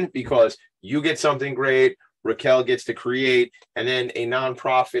win, because you get something great. Raquel gets to create, and then a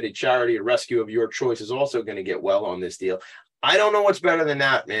nonprofit, a charity, a rescue of your choice is also going to get well on this deal. I don't know what's better than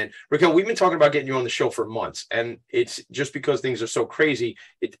that, man. Raquel, we've been talking about getting you on the show for months, and it's just because things are so crazy,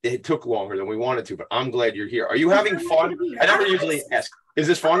 it took longer than we wanted to, but I'm glad you're here. Are you having fun? I never usually ask. Is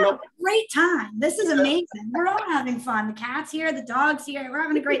this fun, though? Great time. This is amazing. We're all having fun. The cat's here, the dog's here. We're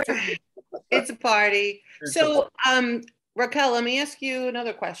having a great time. It's a party. So, Raquel, let me ask you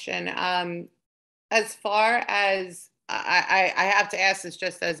another question. As far as I have to ask this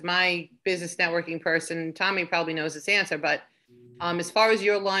just as my business networking person, Tommy probably knows this answer, but as far as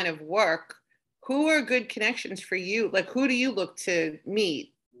your line of work, who are good connections for you? Like, who do you look to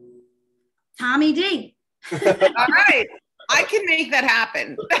meet? Tommy D. All right. I can make that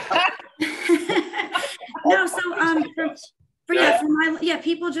happen. No, so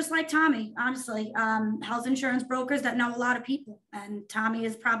people just like Tommy, honestly, health insurance brokers that know a lot of people, and Tommy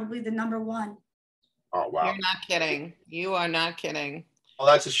is probably the number one. Oh, wow. You're not kidding. You are not kidding. Well,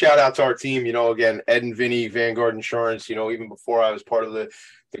 that's a shout out to our team. Again, Ed and Vinny, Vanguard Insurance. Even before I was part of the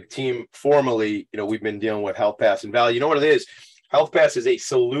team formally, we've been dealing with Health Pass and Valley. You know what it is? Health Pass is a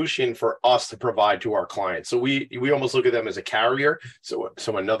solution for us to provide to our clients. So we almost look at them as a carrier. So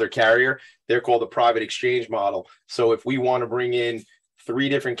another carrier. They're called the private exchange model. So if we want to bring in 3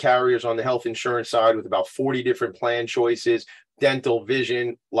 different carriers on the health insurance side with about 40 different plan choices, dental,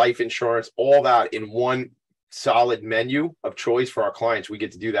 vision, life insurance, all that in one solid menu of choice for our clients, we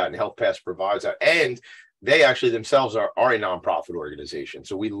get to do that, and Health Pass provides that. And they actually themselves are a nonprofit organization,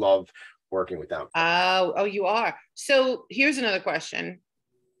 so we love working with them. Oh, you are. So here's another question.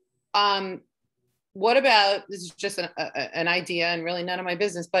 What about, this is just an idea and really none of my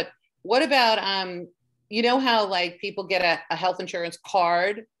business, but what about how like people get a health insurance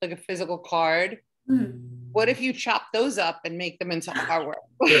card, like a physical card? What if you chop those up and make them into artwork?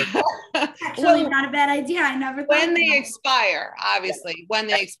 Actually, not a bad idea. I never thought when they expire, obviously, when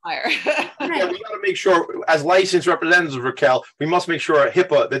they expire. Yeah, we got to make sure, as licensed representatives of Raquel, we must make sure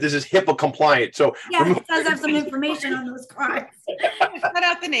that this is HIPAA compliant. So yeah, it does have some information on those cards. Cut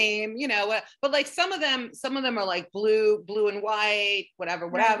out the name, but like some of them are like blue and white,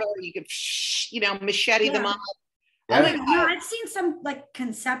 whatever. You could, machete them up. Yeah. I've seen some like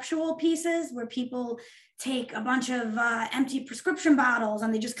conceptual pieces where people take a bunch of empty prescription bottles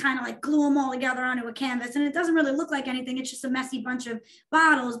and they just kind of like glue them all together onto a canvas, and it doesn't really look like anything. It's just a messy bunch of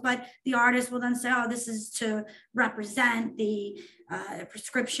bottles, but the artist will then say, oh, this is to represent the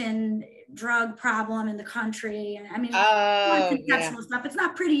prescription drug problem in the country. And I mean, conceptual stuff. It's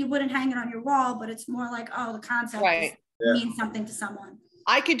not pretty. You wouldn't hang it on your wall, but it's more like, oh, the concept means something to someone.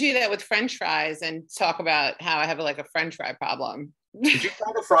 I could do that with French fries and talk about how I have like a French fry problem. Did you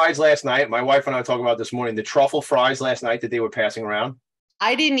try the fries last night? My wife and I were talking about this morning, the truffle fries last night that they were passing around.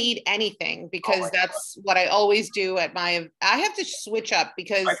 I didn't eat anything because that's what I always do I have to switch up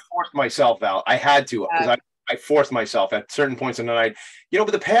because I forced myself out. I had to, because I forced myself at certain points in the night,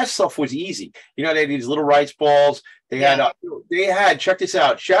 but the past stuff was easy. They had these little rice balls. They had, check this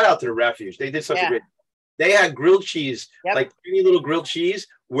out. Shout out to the Refuge. They did such a great. They had grilled cheese, like tiny little grilled cheese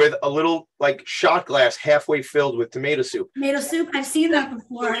with a little like shot glass halfway filled with tomato soup. Tomato soup? I've seen that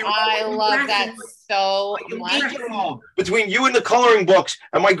before. I love that so much. Between you and the coloring books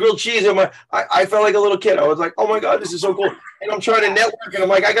and my grilled cheese, and I felt like a little kid. I was like, oh my God, this is so cool. And I'm trying to network, and I'm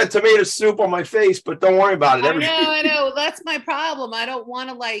like, I got tomato soup on my face, but don't worry about it. I know. That's my problem. I don't want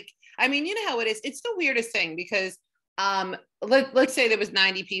to you know how it is. It's the weirdest thing because let's say there was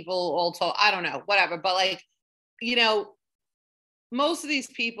 90 people all told, I don't know, whatever. But most of these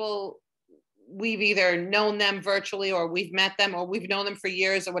people, we've either known them virtually or we've met them or we've known them for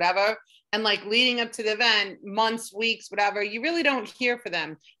years or whatever. And like leading up to the event, months, weeks, whatever, you really don't hear for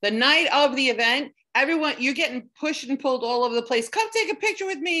them. The night of the event, you're getting pushed and pulled all over the place. Come take a picture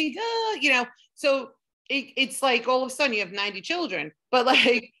with me. So it's like all of a sudden you have 90 children, but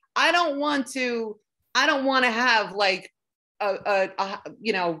like, I don't want to have like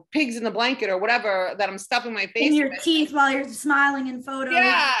pigs in the blanket or whatever that I'm stuffing my face in your teeth while you're smiling in photos.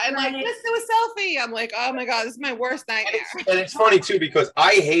 Yeah, and like, let's do a selfie. I'm like, oh my God, this is my worst nightmare. And it's funny too because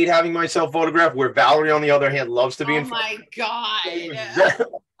I hate having myself photographed. Where Valerie, on the other hand, loves to be in. Oh my God.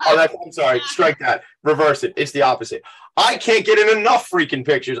 I'm sorry. Strike that. Reverse it. It's the opposite. I can't get in enough freaking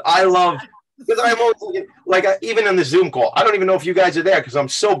pictures. I love Because I'm always looking, like even on the Zoom call, I don't even know if you guys are there because I'm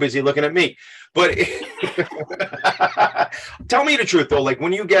so busy looking at me. But tell me the truth though, like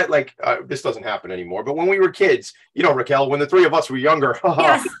when you get like this doesn't happen anymore, but when we were kids, you know, Raquel, when the three of us were younger,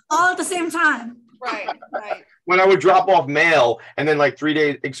 yes, all at the same time. Right. When I would drop off mail and then like 3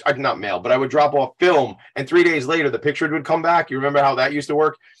 days, not mail, but I would drop off film and 3 days later the picture would come back. You remember how that used to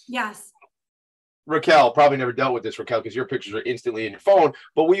work? Yes. Raquel probably never dealt with this, Raquel, because your pictures are instantly in your phone,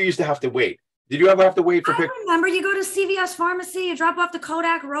 but we used to have to wait. Did you ever have to wait for pictures? I remember you go to CVS pharmacy, you drop off the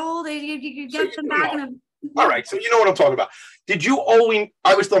Kodak roll, you get them back. All right, so you know what I'm talking about. Did you always,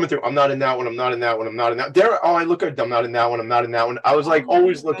 I was thumbing through, I'm not in that one, I'm not in that one, I'm not in that. There, I look at, I'm not in that one, I'm not in that one. I was like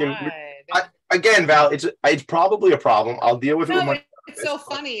always looking. Again, Val, it's probably a problem. I'll deal with it with my. It's so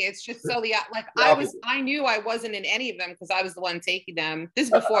funny. It's just so I knew I wasn't in any of them because I was the one taking them. This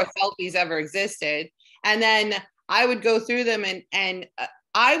is before selfies ever existed. And then I would go through them and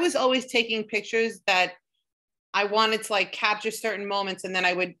I was always taking pictures that I wanted to like capture certain moments. And then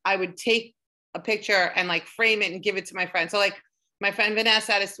I would take a picture and like frame it and give it to my friend. So like my friend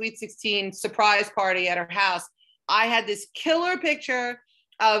Vanessa had a Sweet 16 surprise party at her house. I had this killer picture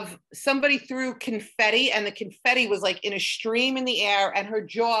of somebody threw confetti and the confetti was like in a stream in the air and her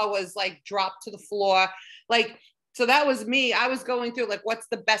jaw was like dropped to the floor. Like, so that was me. I was going through like, what's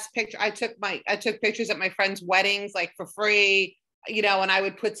the best picture? I took pictures at my friends' weddings, like for free, you know, and I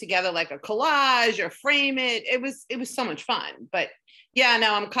would put together like a collage or frame it. It was so much fun, but yeah,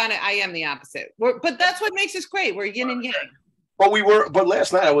 no, I am the opposite. But that's what makes us great. We're yin and yang. But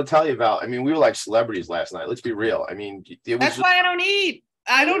last night I would tell you, Val, I mean, we were like celebrities last night. Let's be real. I mean, that's why I don't eat.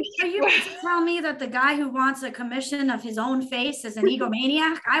 Are you going to tell me that the guy who wants a commission of his own face is an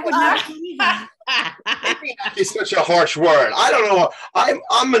egomaniac? I would never believe that. It's such a harsh word. I don't know.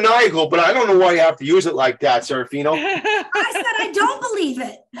 I'm maniacal, but I don't know why you have to use it like that, Serafino. I said I don't believe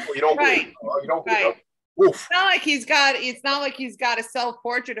it. Oh, you don't believe it. Oh, you don't believe it. Oof. It's not like he's got a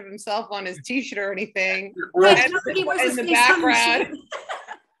self-portrait of himself on his t-shirt or anything. In the background.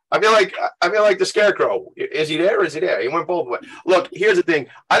 I feel like the Scarecrow. Is he there or is he there? He went both ways. Look, here's the thing.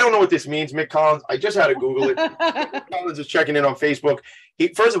 I don't know what this means, Mick Collins. I just had to Google it. Mick Collins is checking in on Facebook.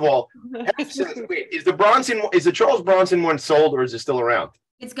 First of all, wait, is the Charles Bronson one sold or is it still around?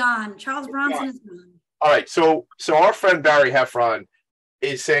 It's gone. Charles Bronson is gone. All right. So our friend Barry Heffron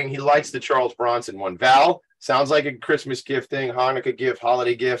is saying he likes the Charles Bronson one. Val, sounds like a Christmas gift thing, Hanukkah gift,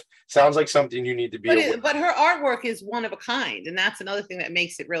 holiday gift. Sounds like something you need to be. But her artwork is one of a kind, and that's another thing that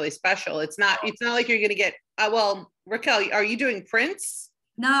makes it really special. It's not like you're going to get. Well, Raquel, are you doing prints?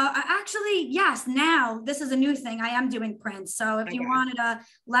 No, actually, yes. Now this is a new thing. I am doing prints. So if you wanted a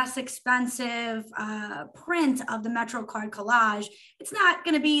less expensive print of the MetroCard collage, it's not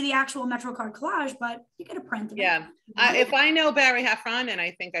going to be the actual MetroCard collage, but you get a print of it. Yeah. If I know Barry Heffron, and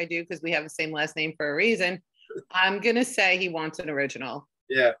I think I do because we have the same last name for a reason, I'm going to say he wants an original.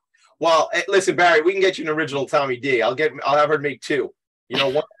 Yeah. Well, listen, Barry, we can get you an original Tommy D. I'll have her make two. You know,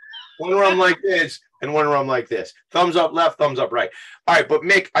 one where I'm like this and one where I'm like this. Thumbs up left, thumbs up right. All right, but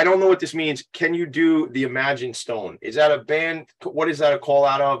Mick, I don't know what this means. Can you do the Imagine Stone? Is that a band? What is that a call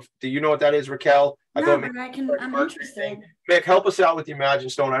out of? Do you know what that is, Raquel? No, but I'm interested. Mick, help us out with the Imagine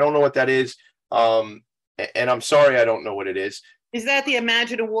Stone. I don't know what that is. And I'm sorry I don't know what it is. Is that the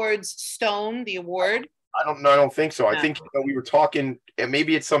Imagine Awards Stone, the award? I don't think so. I think we were talking, and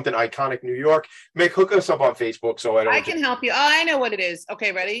maybe it's something iconic New York. Mick, hook us up on Facebook so I can help you. Oh, I know what it is.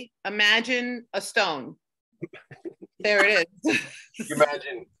 Okay, ready? Imagine a stone. There it is.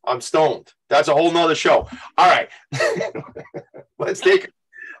 Imagine I'm stoned. That's a whole nother show. All right. Let's take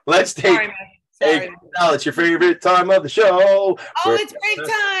Sorry. Now it's your favorite time of the show. Oh, it's break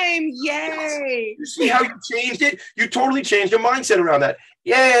time. Yay. You see how you changed it? You totally changed your mindset around that.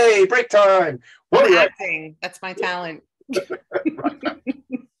 Yay, break time. I'm acting. That's my talent.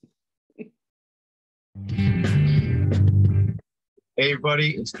 Hey,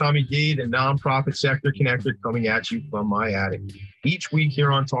 everybody, it's Tommy D, the nonprofit sector connector, coming at you from my attic. Each week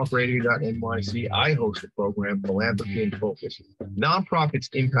here on TalkRadio.nyc, I host a program, Philanthropy in Focus. Nonprofits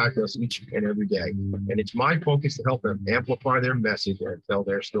impact us each and every day, and it's my focus to help them amplify their message and tell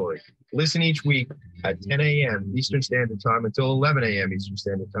their story. Listen each week at 10 a.m. Eastern Standard Time until 11 a.m. Eastern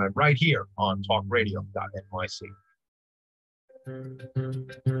Standard Time, right here on TalkRadio.nyc.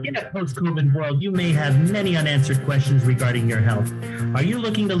 In a post-COVID world, you may have many unanswered questions regarding your health. Are you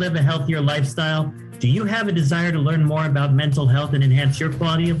looking to live a healthier lifestyle? Do you have a desire to learn more about mental health and enhance your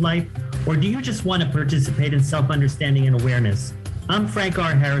quality of life? Or do you just want to participate in self-understanding and awareness? I'm Frank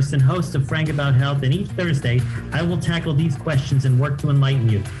R. Harrison, host of Frank About Health, and each Thursday, I will tackle these questions and work to enlighten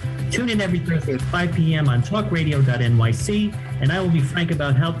you. Tune in every Thursday at 5 p.m. on TalkRadio.nyc and I will be frank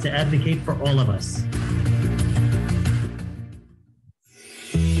about help to advocate for all of us.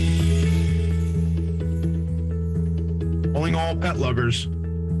 Calling all pet lovers.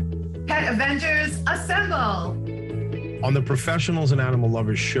 Pet Avengers, assemble! On the Professionals and Animal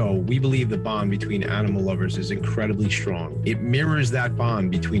Lovers show, we believe the bond between animal lovers is incredibly strong. It mirrors that bond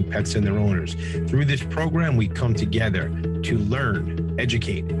between pets and their owners. Through this program, we come together to learn,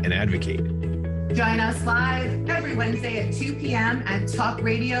 educate, and advocate. Join us live every Wednesday at 2 p.m. at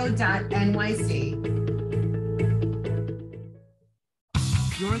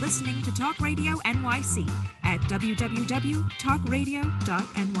TalkRadio.nyc. You're listening to Talk Radio NYC at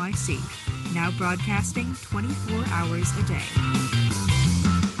www.talkradio.nyc. Now broadcasting 24 hours a day.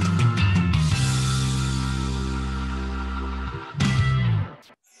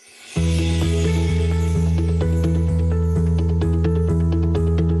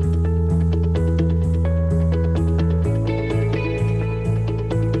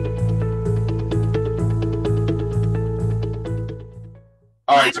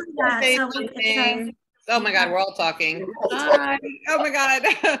 All right. Oh my God, we're all talking. Oh my God.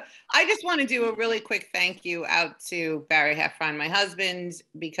 I just want to do a really quick thank you out to Barry Heffron, my husband,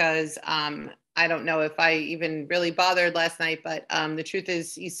 because I don't know if I even really bothered last night, but the truth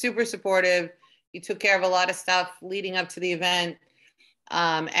is he's super supportive. He took care of a lot of stuff leading up to the event.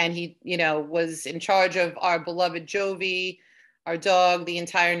 And he, was in charge of our beloved Jovi, our dog, the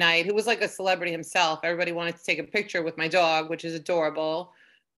entire night, who was like a celebrity himself. Everybody wanted to take a picture with my dog, which is adorable.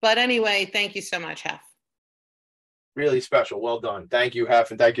 But anyway, thank you so much, Heff. Really special. Well done. Thank you,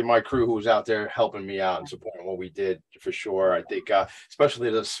 Heff, and thank you, my crew who was out there helping me out and supporting what we did for sure. I think, especially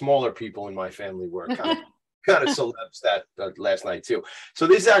the smaller people in my family were kind of celebs that last night too. So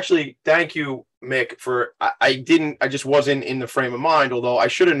this is actually, thank you, Mick, for I just wasn't in the frame of mind, although I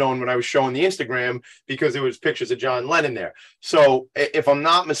should have known when I was showing the Instagram because there was pictures of John Lennon there. So if I'm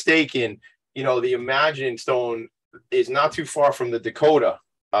not mistaken, the Imagine Stone is not too far from the Dakota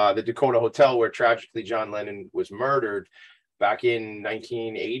Hotel where tragically John Lennon was murdered back in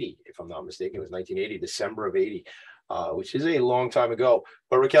 1980, if I'm not mistaken. It was 1980, December of 80, which is a long time ago.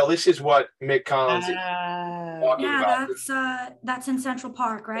 But Raquel, this is what Mick Collins is talking about. That's in Central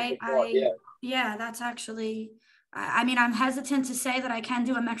Park, right? Yeah, that's actually, I'm hesitant to say that I can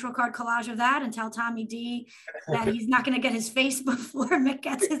do a MetroCard collage of that and tell Tommy D that he's not going to get his face before Mick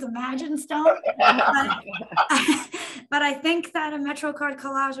gets his Imagine Stone. But I think that a MetroCard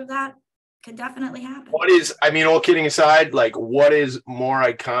collage of that could definitely happen. All kidding aside, what is more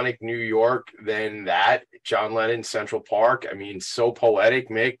iconic New York than that? John Lennon, Central Park. So poetic,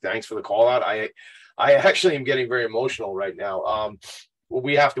 Mick. Thanks for the call out. I actually am getting very emotional right now.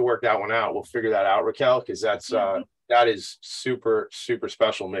 We have to work that one out. We'll figure that out, Raquel, because that is super, super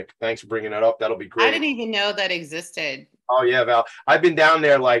special, Mick. Thanks for bringing that up. That'll be great. I didn't even know that existed. Oh yeah, Val. I've been down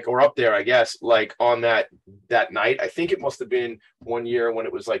there or up there, I guess, on that night. I think it must have been one year when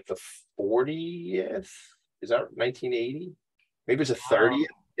it was the 40th. Is that 1980? Maybe it was the 30th.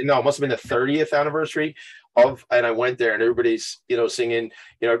 No, it must have been the 30th anniversary and I went there and everybody's, singing,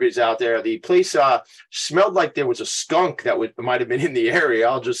 everybody's out there. The place smelled like there was a skunk that might have been in the area.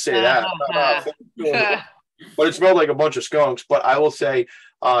 I'll just say that. But it smelled like a bunch of skunks. But I will say,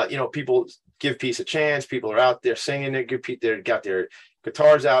 people give peace a chance. People are out there singing it. They got their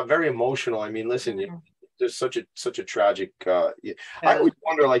guitars out. Very emotional. Listen, there's such a tragic. I always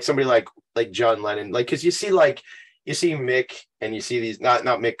wonder, somebody like John Lennon, because you see Mick and you see these not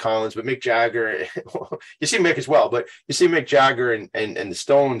Mick Collins, but Mick Jagger. You see Mick as well, but you see Mick Jagger and the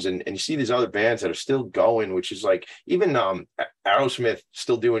Stones, and you see these other bands that are still going, which is even Aerosmith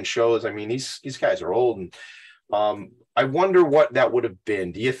still doing shows. These guys are old, and I wonder what that would have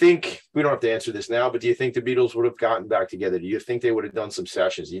been. Do you think, we don't have to answer this now, but do you think the Beatles would have gotten back together? Do you think they would have done some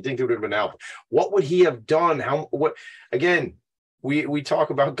sessions? Do you think there would have been an album? What would he have done? Again, we talk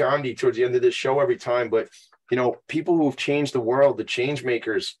about Gandhi towards the end of this show every time, but people who've changed the world, the change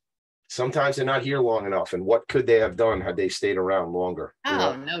makers, sometimes they're not here long enough. And what could they have done had they stayed around longer?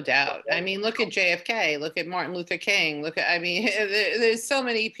 Oh, no doubt. Look at JFK, look at Martin Luther King, there's so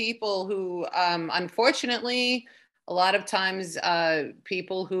many people who, unfortunately, a lot of times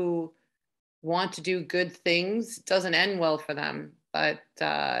people who want to do good things, doesn't end well for them. But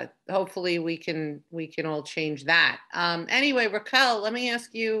hopefully we can all change that. Anyway, Raquel, let me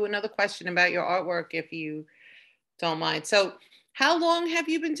ask you another question about your artwork, if you don't mind. So how long have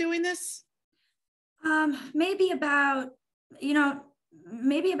you been doing this? Maybe about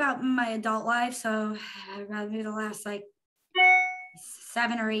my adult life. So maybe the last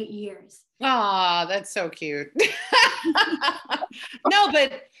 7 or 8 years. Oh, that's so cute. No,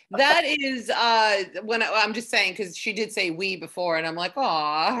 but That is when I'm just saying, because she did say we before, and I'm like,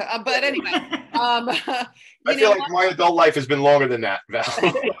 oh, but anyway. I feel like my adult life has been longer than that, Val.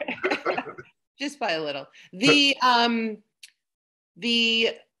 Just by a little. The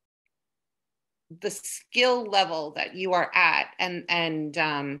skill level that you are at, and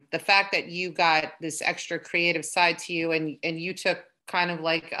the fact that you got this extra creative side to you, and you took kind of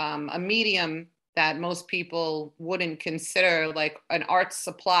like a medium that most people wouldn't consider like an art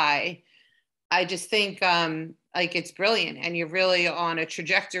supply. I just think like it's brilliant, and you're really on a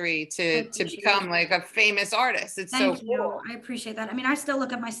trajectory to become like a famous artist. It's so cool. I appreciate that. I mean, I still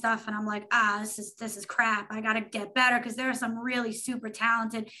look at my stuff and I'm like, this is crap. I got to get better, because there are some really super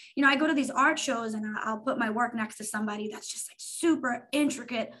talented, you know, I go to these art shows and I'll put my work next to somebody that's just like super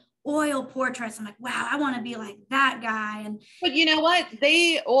intricate oil portraits. I'm like, wow, I want to be like that guy. But you know what?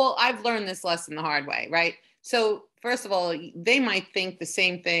 I've learned this lesson the hard way, right? So first of all, they might think the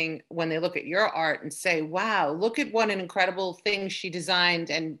same thing when they look at your art and say, wow, look at what an incredible thing she designed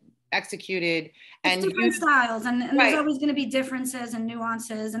and executed. And different styles. And there's always going to be differences and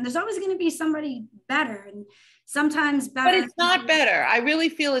nuances. And there's always going to be somebody better, and sometimes better. But it's not better. I really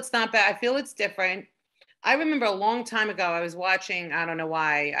feel it's not bad. I feel it's different. I remember a long time ago, I was watching, I don't know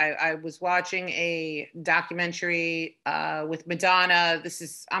why, I was watching a documentary with Madonna.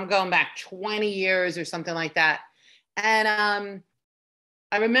 I'm going back 20 years or something like that. And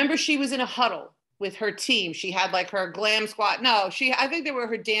I remember she was in a huddle with her team. She had like her glam squad. No, I think they were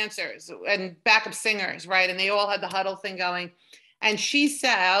her dancers and backup singers, right? And they all had the huddle thing going. And she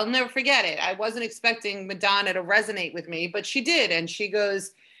said, I'll never forget it. I wasn't expecting Madonna to resonate with me, but she did. And she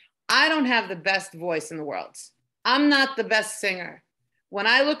goes, I don't have the best voice in the world. I'm not the best singer. When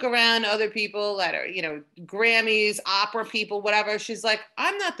I look around other people that are, you know, Grammys, opera people, whatever, she's like,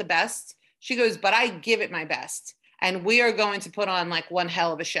 I'm not the best. She goes, but I give it my best. And we are going to put on like one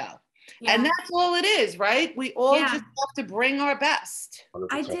hell of a show. Yeah. And that's all it is, right? We all just have to bring our best. 100%.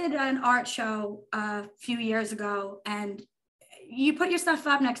 I did an art show a few years ago, and you put your stuff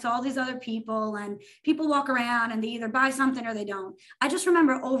up next to all these other people, and people walk around and they either buy something or they don't. I just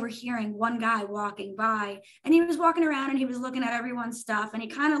remember overhearing one guy walking by, and he was walking around and he was looking at everyone's stuff, and he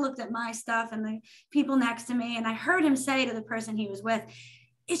kind of looked at my stuff and the people next to me. And I heard him say to the person he was with,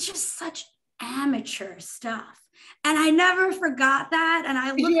 it's just such amateur stuff. And I never forgot that. And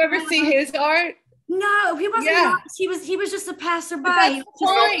I did you ever see his art? No, he wasn't. Yeah. He was just a passerby.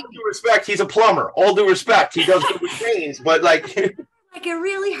 All due respect, he's a plumber. All due respect, he does good with chains, but like it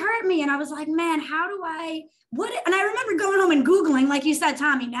really hurt me, and I was like, man, how do I? And I remember going home and Googling, like you said,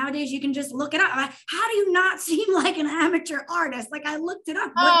 Tommy. Nowadays, you can just look it up. How do you not seem like an amateur artist? Like I looked it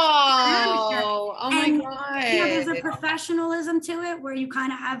up. Oh my God! You know, there's a professionalism to it where you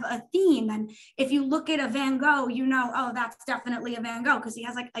kind of have a theme, and if you look at a Van Gogh, you know, oh, that's definitely a Van Gogh because he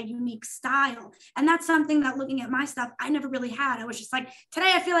has like a unique style, and that's something that looking at my stuff, I never really had. I was just like,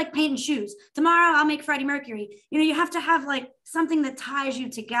 today I feel like painting shoes. Tomorrow I'll make Freddie Mercury. You know, you have to have like something that ties you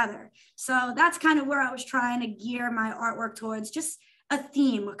together. So that's kind of where I was trying to gear my artwork towards, just a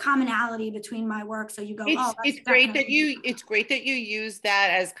theme, a commonality between my work. So you go, it's great that you use that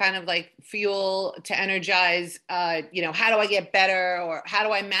as kind of like fuel to energize, you know, how do I get better, or how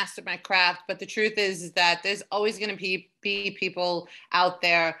do I master my craft? But the truth is that there's always going to be people out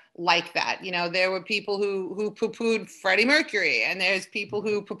there like that. You know, there were people who poo-pooed Freddie Mercury, and there's people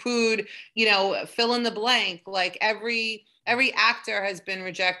who poo-pooed, you know, fill in the blank. Like every actor has been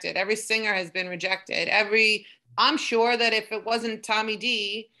rejected. Every singer has been rejected. I'm sure that if it wasn't Tommy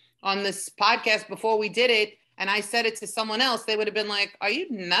D on this podcast before we did it, and I said it to someone else, they would have been like, are you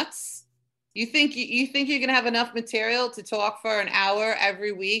nuts? You think you're going to have enough material to talk for an hour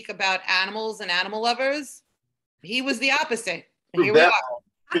every week about animals and animal lovers? He was the opposite. And here we are.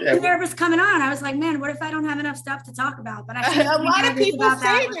 I was nervous coming on. I was like, man, what if I don't have enough stuff to talk about? But I a lot of people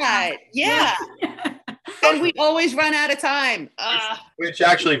say that. Yeah. And we always run out of time. Which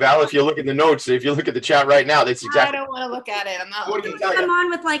actually, Val, if you look at the notes, if you look at the chat right now, that's exactly. I don't want to look at it. I'm not. I'm on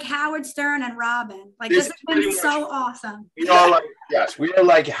with like Howard Stern and Robin. Like this has been so awesome. We are like, yes, we are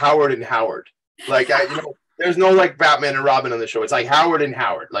like Howard and Howard. Like you know, there's no like Batman and Robin on the show. It's like Howard and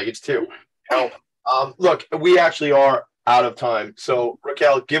Howard. Like it's two. You know? Look, we actually are out of time. So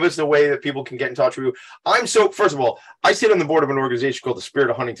Raquel, give us the way that people can get in touch with you. First of all, I sit on the board of an organization called the Spirit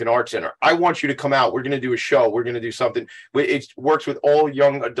of Huntington Art Center. I want you to come out. We're going to do a show. We're going to do something. It works with all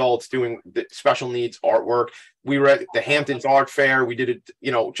young adults doing the special needs artwork. We were at the Hamptons Art Fair. We did it,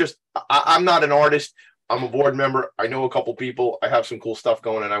 you know, I'm not an artist. I'm a board member. I know a couple people. I have some cool stuff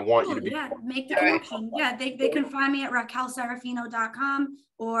going, and I want you to be. Yeah, make the connection. Yeah, they can find me at raquelserafino.com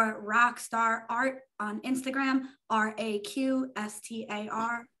or Rockstar Art on Instagram,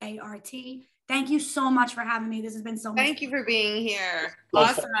 RAQSTARART. Thank you so much for having me. This has been so much fun. Thank you for being here.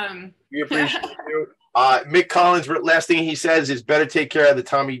 Awesome. We appreciate you. Mick Collins, last thing he says is better take care of the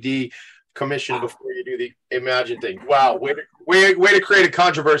Tommy D commission before you do the Imagine thing. Wow, way to create a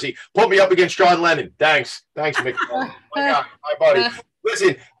controversy. Put me up against John Lennon. Thanks, Mick Collins. My buddy.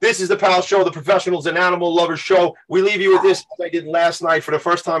 Listen, this is the Pal Show, the Professionals and Animal Lovers Show. We leave you with this, as I did last night. For the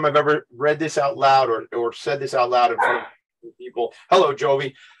first time I've ever read this out loud or said this out loud in front of people. Hello,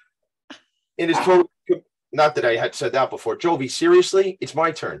 Jovi. In his total, not that I had said that before. Jovi, seriously, it's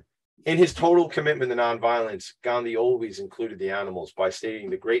my turn. In his total commitment to nonviolence, Gandhi always included the animals by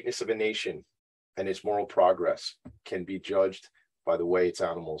stating the greatness of a nation and its moral progress can be judged by the way its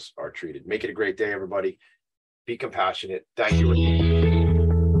animals are treated. Make it a great day, everybody. Be compassionate. Thank you.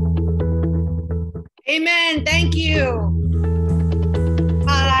 Amen. Thank you.